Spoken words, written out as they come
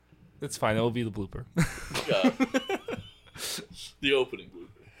It's fine. It'll be the blooper. Yeah. The opening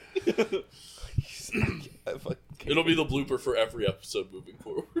blooper. It'll be the blooper for every episode moving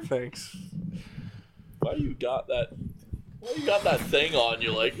forward. Thanks. Why you got that thing on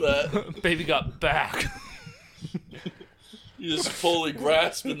you like that? Baby got back. You just fully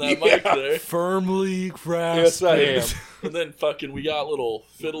grasping that mic there. Firmly grasped. Yes, I am. And then fucking we got little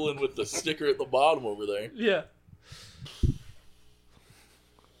fiddling with the sticker at the bottom over there. Yeah.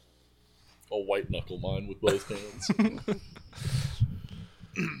 I'll white knuckle mine with both hands.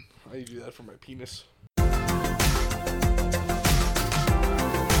 I do that for my penis.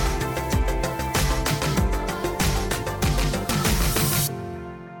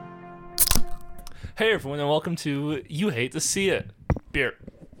 Hey everyone, and welcome to You Hate to See It. Beer.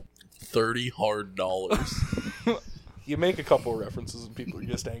 $30 hard. You make a couple of references and people are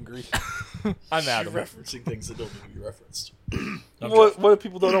just angry. I'm You're Adam. referencing things that don't need to be referenced. What if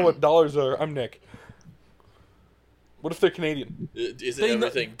people don't know what dollars are? I'm Nick. What if they're Canadian? Isn't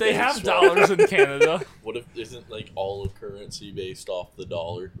everything They based have off- dollars in Canada. What if isn't like all of currency based off the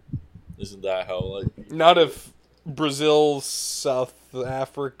dollar? Isn't that how like Not if Brazil, South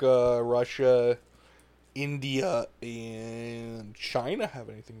Africa, Russia, India, and China have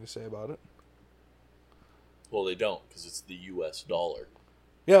anything to say about it. well they don't because it's the U.S. dollar.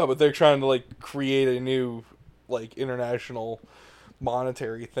 Yeah, but they're trying to like create a new like international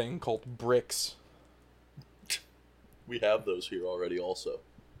monetary thing called BRICS. We have those here already also.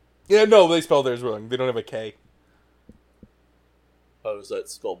 Yeah, no, they spell theirs wrong. They don't have a K. How is that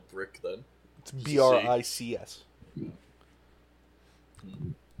spelled brick then? It's BRICS.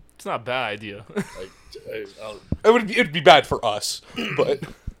 It's not a bad idea. It'd be bad for us, but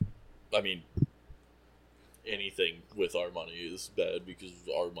I mean, anything with our money is bad because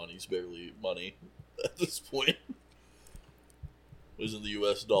our money's barely money at this point. Isn't the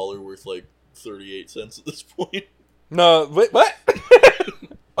U.S. dollar worth like 38 cents at this point? no. Wait, what?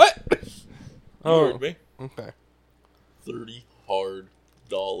 What? You heard me. Okay. 30 hard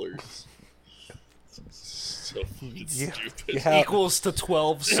dollars. So fucking Yeah. stupid. Yeah. Equals to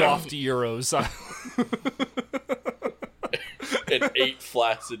 12 soft euros. And 8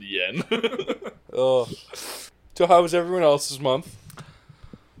 flaccid yen. Oh. So how was everyone else's month?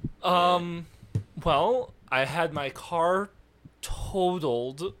 Well, I had my car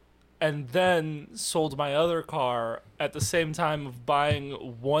totaled and then sold my other car at the same time of buying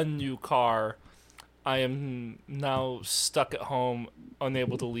one new car. I am now stuck at home,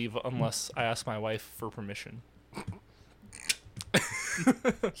 unable to leave unless I ask my wife for permission.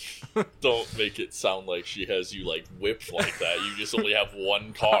 Don't make it sound like she has you like whipped like that. You just only have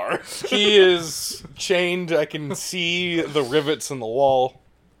one car. He is chained. I can see the rivets in the wall.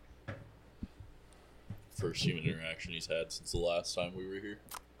 First human interaction he's had since the last time we were here.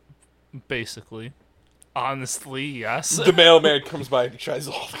 Basically. Honestly, yes. The mailman comes by and tries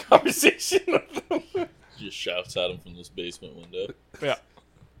to hold a conversation with him. Just shouts at him from this basement window. Yeah.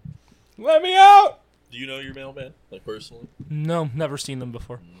 Let me out! Do you know your mailman, like personally? No, never seen them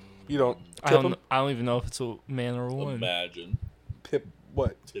before. You don't I tip don't. him? I don't even know if it's a man or a woman. Imagine Pip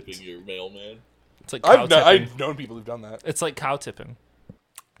what? tipping your mailman. It's like cow tipping. I've known people who've done that. It's like cow tipping.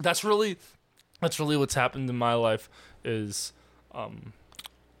 That's really what's happened in my life. Is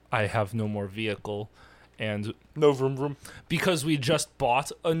I have no more vehicle, and No vroom vroom. because we just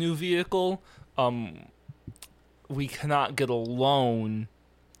bought a new vehicle, we cannot get a loan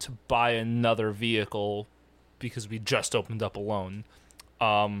to buy another vehicle because we just opened up a loan.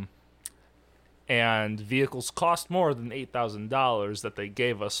 And vehicles cost more than $8,000 that they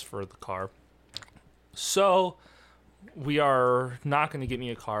gave us for the car. So we are not going to get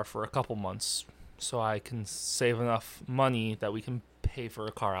me a car for a couple months so I can save enough money that we can pay for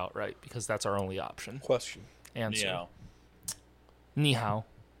a car outright because that's our only option. Question. Answer. Yeah. Ni hao.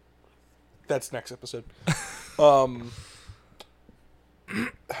 That's next episode.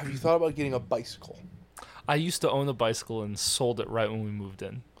 Have you thought about getting a bicycle? I used to own a bicycle and sold it right when we moved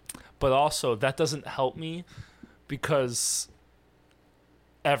in. But also, that doesn't help me because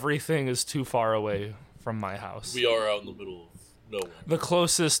everything is too far away from my house. We are out in the middle of nowhere. The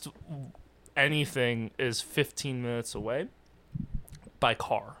closest anything is 15 minutes away by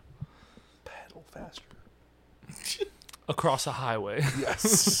car Pedal faster. across a highway.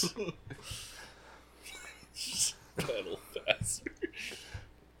 Yes. Pedal faster.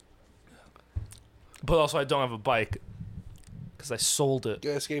 But also, I don't have a bike because I sold it.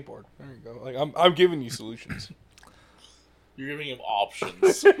 Get a skateboard. There you go. Like I'm giving you solutions. You're giving him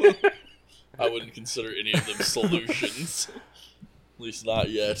options. I wouldn't consider any of them solutions. At least not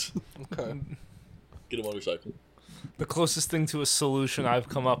yet. Okay. Get a motorcycle. The closest thing to a solution I've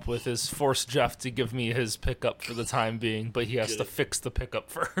come up with is force Jeff to give me his pickup for the time being, but he has Get to it. fix the pickup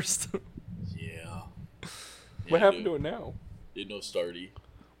first. Yeah. What happened to it now? It no starty.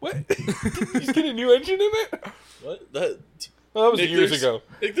 What? He's getting a new engine in it? What? That Well, that was Nick, years there's- ago.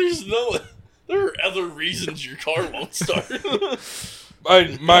 Like, there's no. There are other reasons your car won't start.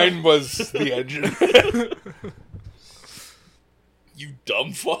 Mine was the engine. You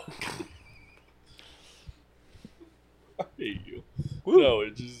dumb fuck. I hate you. Woo. No,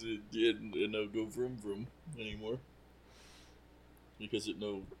 it no go vroom vroom anymore. Because it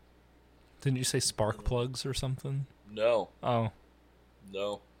no. Didn't you say spark plugs or something? No. Oh.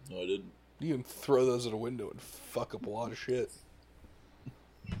 No, I didn't. You can throw those at a window and fuck up a lot of shit.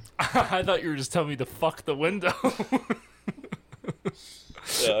 I thought you were just telling me to fuck the window.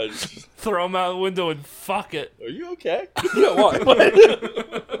 Yeah, I just, Throw them out the window and fuck it. are you okay? Yeah, why?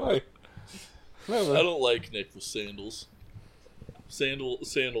 Why? I don't like Nick with sandals. Sandal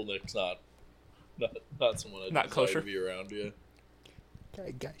Nick's not someone I'd Not desire kosher? to be around. Yeah.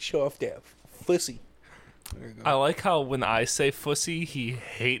 Gotta show off that fussy. There you go. I like how when I say fussy, he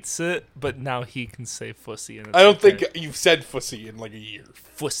hates it, but now he can say fussy. And it's I don't okay. think you've said fussy in like a year.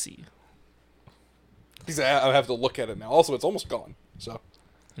 Fussy. Because I have to look at it now. Also, it's almost gone. So.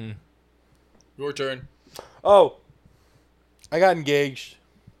 Your turn. Oh. I got engaged.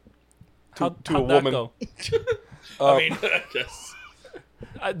 How'd to a that woman. go? I mean, I guess.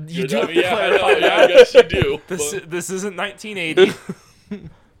 You do I have mean, to yeah, I clarify know, yeah, I that. guess you do. This isn't 1980.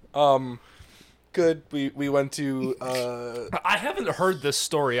 Good. We went to I haven't heard this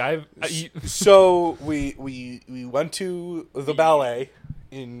story. so we went to the ballet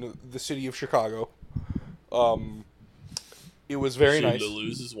in the city of Chicago. It was very Seemed nice. to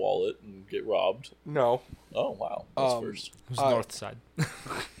lose his wallet and get robbed. No. Oh wow, that's first. It was North Side.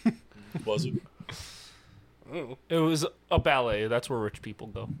 Was it? Oh, It was a ballet. That's where rich people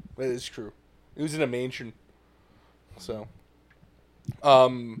go. that is true. It was in a mansion. So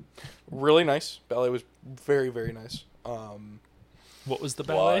really nice. Ballet was very, very nice. What was the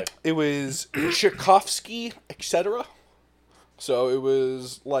ballet? Why? It was Tchaikovsky, etc. So it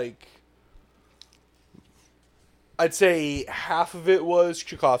was like, I'd say half of it was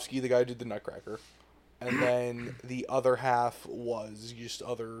Tchaikovsky, the guy who did the Nutcracker, and then the other half was just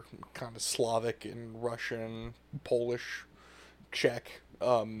other kind of Slavic and Russian, Polish, Czech,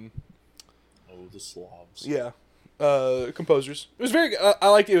 Oh, the Slavs. yeah, composers. It was very. I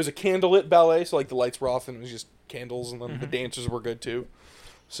liked it. It was a candlelit ballet, so like the lights were off and it was just candles, and then the dancers were good too.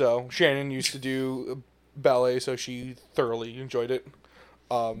 So Shannon used to do ballet, so she thoroughly enjoyed it.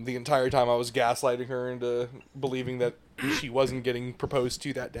 The entire time I was gaslighting her into believing that she wasn't getting proposed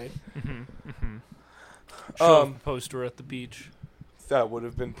to that day. Should have proposed to her at the beach. That would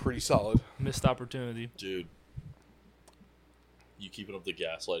have been pretty solid. Missed opportunity. Dude. You keeping up the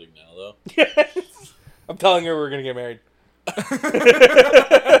gaslighting now, though? I'm telling her we're gonna get married.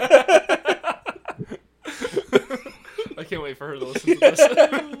 I can't wait for her to listen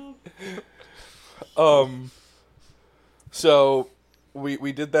to this. So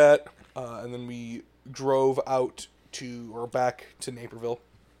we did that, and then we drove out to or back to Naperville.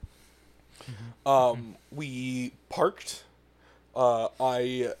 We parked.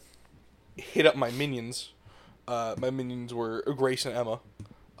 I hit up my minions. My minions were Grace and Emma.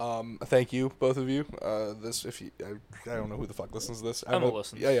 Thank you, both of you. This, if you, I don't know who the fuck listens to this. Emma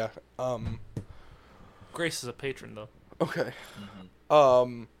listens. Yeah. Grace is a patron, though. Okay.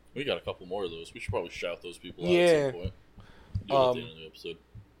 We got a couple more of those. We should probably shout those people out Yeah. at some point. Do it at the end of the episode.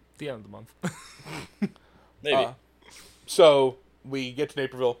 The end of the month. Maybe. So we get to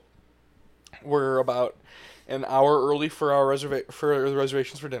Naperville. We're about an hour early for our the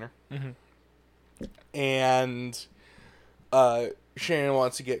reservations for dinner. And Shannon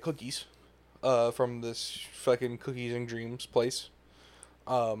wants to get cookies from this fucking Cookies and Dreams place.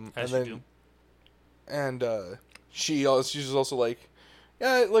 As you do. And she's also like,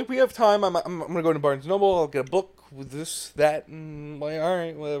 yeah, like we have time. I'm gonna go to Barnes & Noble. I'll get a book with this, that, and like, all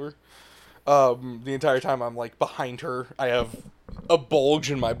right, whatever. The entire time I'm like behind her. I have a bulge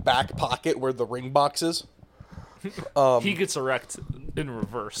in my back pocket where the ring box is. He gets erect in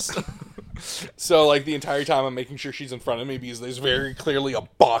reverse. So like the entire time I'm making sure she's in front of me because there's very clearly a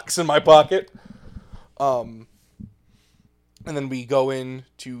box in my pocket. And then we go in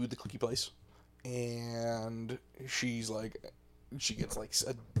to the cookie place, and she's like, she gets like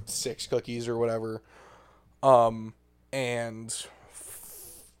 6 cookies or whatever. And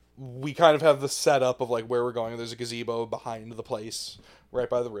we kind of have the setup of like where we're going. There's a gazebo behind the place, right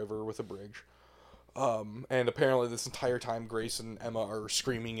by the river with a bridge. And apparently this entire time Grace and Emma are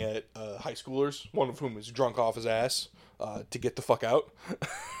screaming at high schoolers, one of whom is drunk off his ass, to get the fuck out,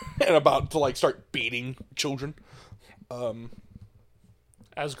 and about to like start beating children.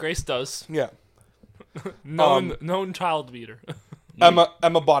 As Grace does. Yeah. Known child beater.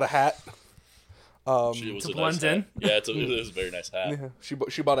 Emma bought a hat. It was To a blend nice in? hat. Yeah, it was a very nice hat. Yeah,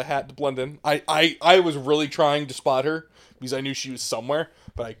 she bought a hat to blend in. I was really trying to spot her because I knew she was somewhere,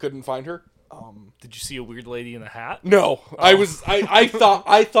 but I couldn't find her. Did you see a weird lady in a hat? No, I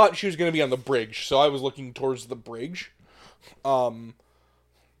thought she was gonna be on the bridge, so I was looking towards the bridge. But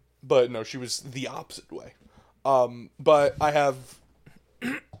no, she was the opposite way. But I have,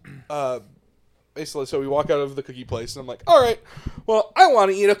 basically, so we walk out of the cookie place, and I'm like, all right, well, I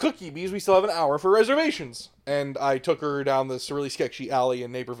want to eat a cookie because we still have an hour for reservations. And I took her down this really sketchy alley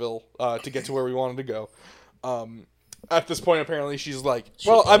in Naperville to get to where we wanted to go. At this point, apparently, she's like,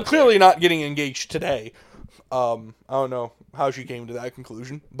 well, I'm clearly not getting engaged today. I don't know how she came to that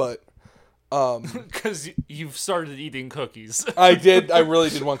conclusion, but Because you've started eating cookies. I really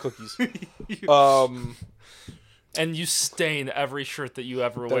did want cookies. And you stain every shirt that you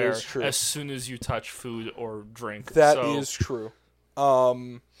ever That wear is true. as soon as you touch food or drink. That is true.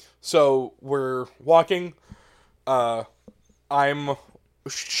 So we're walking.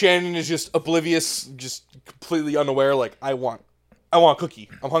 Shannon is just oblivious, just completely unaware. Like, I want a cookie.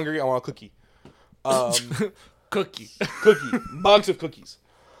 I'm hungry. I want a cookie. Cookie. Cookie. Box of cookies.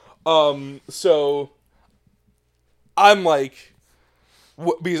 So I'm like,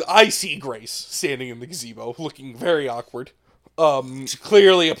 because I see Grace standing in the gazebo, looking very awkward.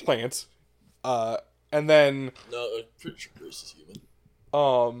 Clearly a plant. And then, No, I'm pretty sure Grace is human.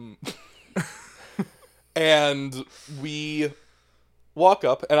 and we walk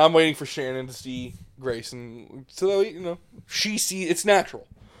up, and I'm waiting for Shannon to see Grace, and so, she sees, it's natural.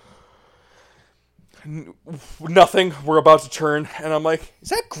 Nothing. We're about to turn, and I'm like, is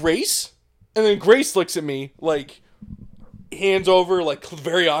that Grace? And then Grace looks at me, like, hands over, like,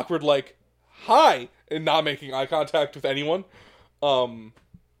 very awkward, like, hi, and not making eye contact with anyone.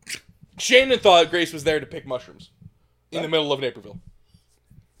 Shannon thought Grace was there to pick mushrooms in the middle of Naperville.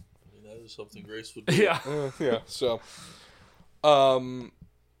 I mean, that is something Grace would do. Yeah. Yeah, so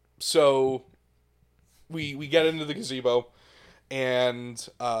we get into the gazebo, and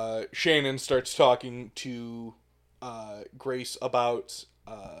Shannon starts talking to Grace about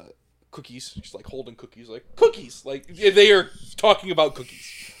cookies. She's like holding cookies, like cookies, like they are talking about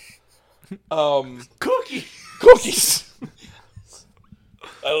cookies. Cookies.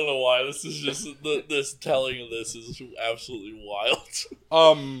 I don't know why. This is just this telling of this is absolutely wild.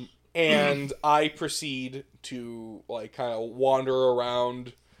 And I proceed to like kind of wander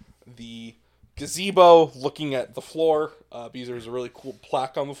around the gazebo, looking at the floor, because there was a really cool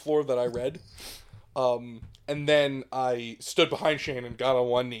plaque on the floor that I read. And then I stood behind Shannon, got on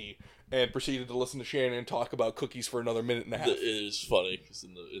one knee, and proceeded to listen to Shannon talk about cookies for another minute and a half. It is funny because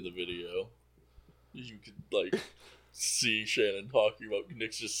in the video, you could like see Shannon talking about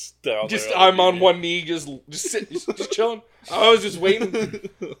Nick's just down Just there. I'm on one knee, just sitting, just chilling. I was just waiting.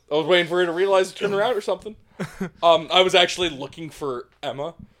 I was waiting for her to realize to turn around or something. I was actually looking for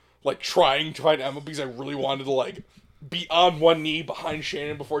Emma, like trying to find Emma because I really wanted to like be on one knee behind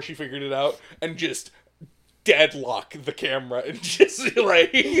Shannon before she figured it out and just deadlock the camera and just like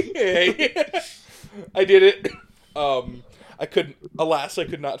I did it. I couldn't. Alas, I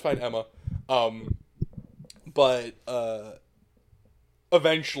could not find Emma. But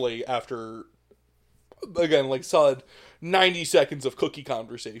eventually, after, again, like solid 90 seconds of cookie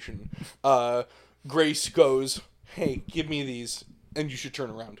conversation, Grace goes, hey, give me these, and you should turn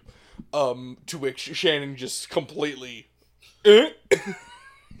around. To which Shannon just completely,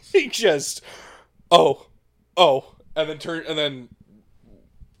 he just, oh, and then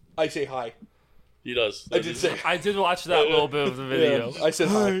I say hi. He does. I did say I did watch that little bit of the video. Yeah, I said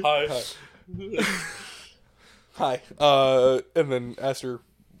hi. Hi. Hi. And then asked her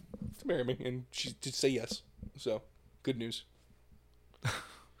to marry me, and she did say yes. So, good news.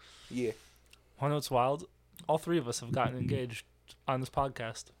 Yeah. Wanna know what's wild? All three of us have gotten engaged on this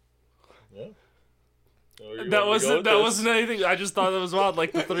podcast. Yeah. That wasn't anything. I just thought it was wild.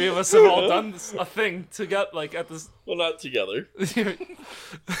 Like the three of us have all done a thing to get like at this. Well, not together,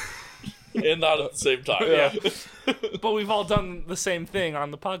 and not at the same time. Yeah. But we've all done the same thing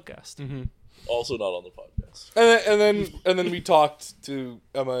on the podcast. Mm-hmm. Also not on the podcast. And then we talked to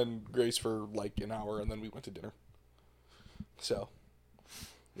Emma and Grace for like an hour, and then we went to dinner. So,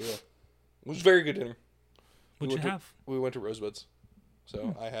 yeah, it was a very good dinner. What'd you have? We went to Rosebuds.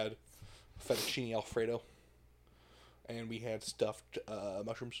 So I had fettuccine alfredo, and we had stuffed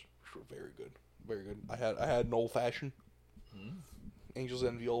mushrooms, which were very good. Very good. I had an old fashioned. Hmm. Angel's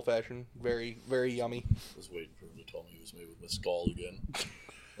Envy old fashioned. Very, very yummy. I was waiting for him to tell me it was made with mescal again.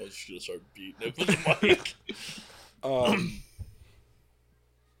 I was just gonna start beating it with the mic.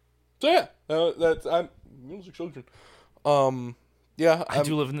 So yeah, that's I'm music children. Yeah, I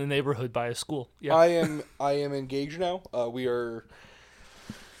do live in the neighborhood by a school. Yeah. I am engaged now. We are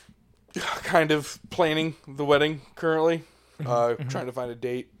kind of planning the wedding currently. Trying to find a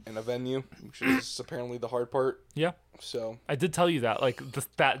date and a venue, which is apparently the hard part. Yeah. So I did tell you that, like,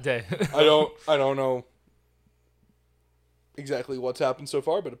 that day. I don't know exactly what's happened so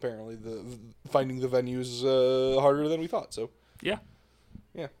far, but apparently the finding the venue is harder than we thought. So Yeah.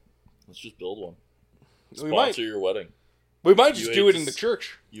 Let's just build one. we might Sponsor your wedding. just You do hate it to in the s-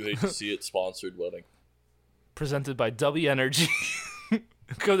 church. You hate to see it, sponsored wedding. Presented by W Energy.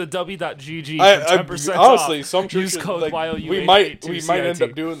 Go to w.gg for I 10% honestly, off. some churches Use code like, YOU we might 882 end CIT.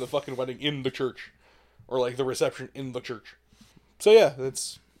 up doing the fucking wedding in the church, or like the reception in the church. So yeah,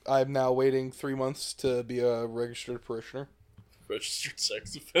 I'm now waiting 3 months to be a registered parishioner. Registered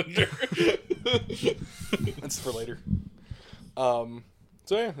sex offender. That's for later.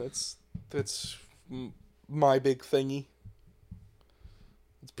 So yeah, that's my big thingy.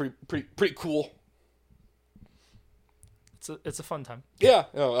 It's pretty cool. It's a fun time. Yeah,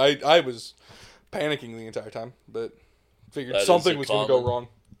 no, I was panicking the entire time, but figured That is something a was going to go common- wrong.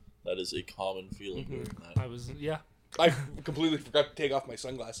 That is a common feeling during that. I was, yeah. I completely forgot to take off my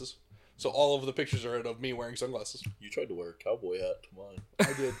sunglasses, so all of the pictures are of me wearing sunglasses. You tried to wear a cowboy hat to mine,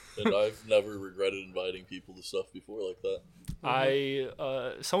 I did. and I've never regretted inviting people to stuff before like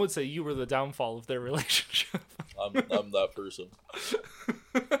that. Some would say you were the downfall of their relationship. I'm that person.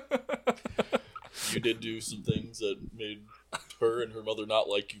 You did do some things that made her and her mother not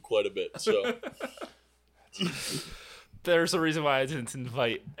like you quite a bit, so There's a reason why I didn't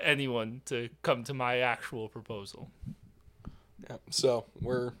invite anyone to come to my actual proposal. Yeah, so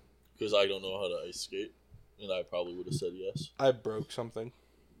because I don't know how to ice skate, and I probably would have said yes. I broke something.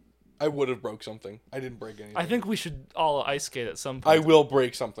 I would have broke something. I didn't break anything. I think we should all ice skate at some I point. will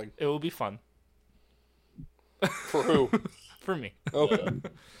break something. It will be fun. For who? For me. Okay.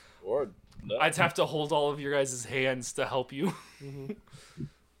 Or no. I'd have to hold all of your guys' hands to help you. Mm-hmm.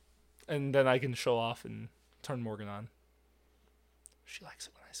 And then I can show off and turn Morgan on. She likes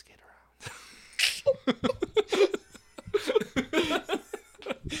it when I skate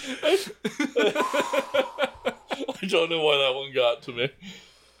I don't know why that one got to me.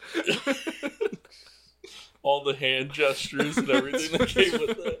 All the hand gestures and everything that came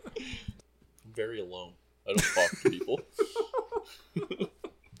with that. I'm very alone. I don't talk to people.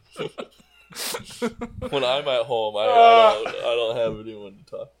 When I'm at home, I don't have anyone to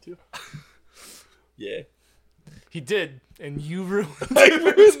talk to. Yeah. He did, and you ruined it. I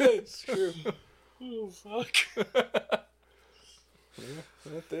ruined it. It's true. Oh fuck.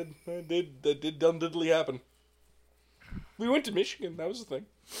 Yeah, that did dumb diddly happen. We went to Michigan. That was the thing.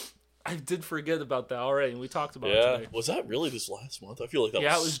 I did forget about that already, and we talked about it Yeah. today. Was that really this last month? I feel like that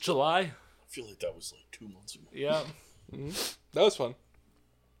Yeah, it was. was July. I feel like that was like 2 months ago. Yeah. That was fun.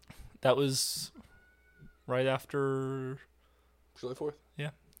 That was right after July 4th.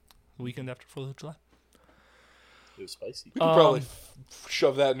 the weekend after 4th of July. It was spicy. We could probably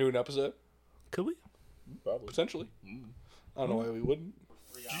shove that into an episode, Could we? Probably. potentially. I don't know why we wouldn't.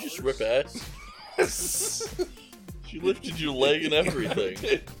 Did you just rip ass? She lifted your leg and everything.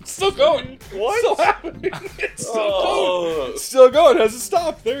 It's still going. What? Still happening. It's still going. Oh. It's still going. Hasn't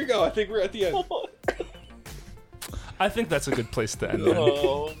stopped. There you go. I think we're at the end. I think that's a good place to end it.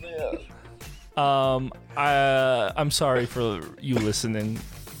 Oh man. I'm sorry for you listening.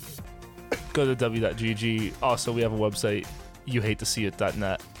 Go to w.gg. Also, we have a website,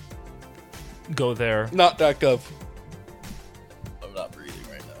 youhatetoseeit.net. Go there. Not .gov.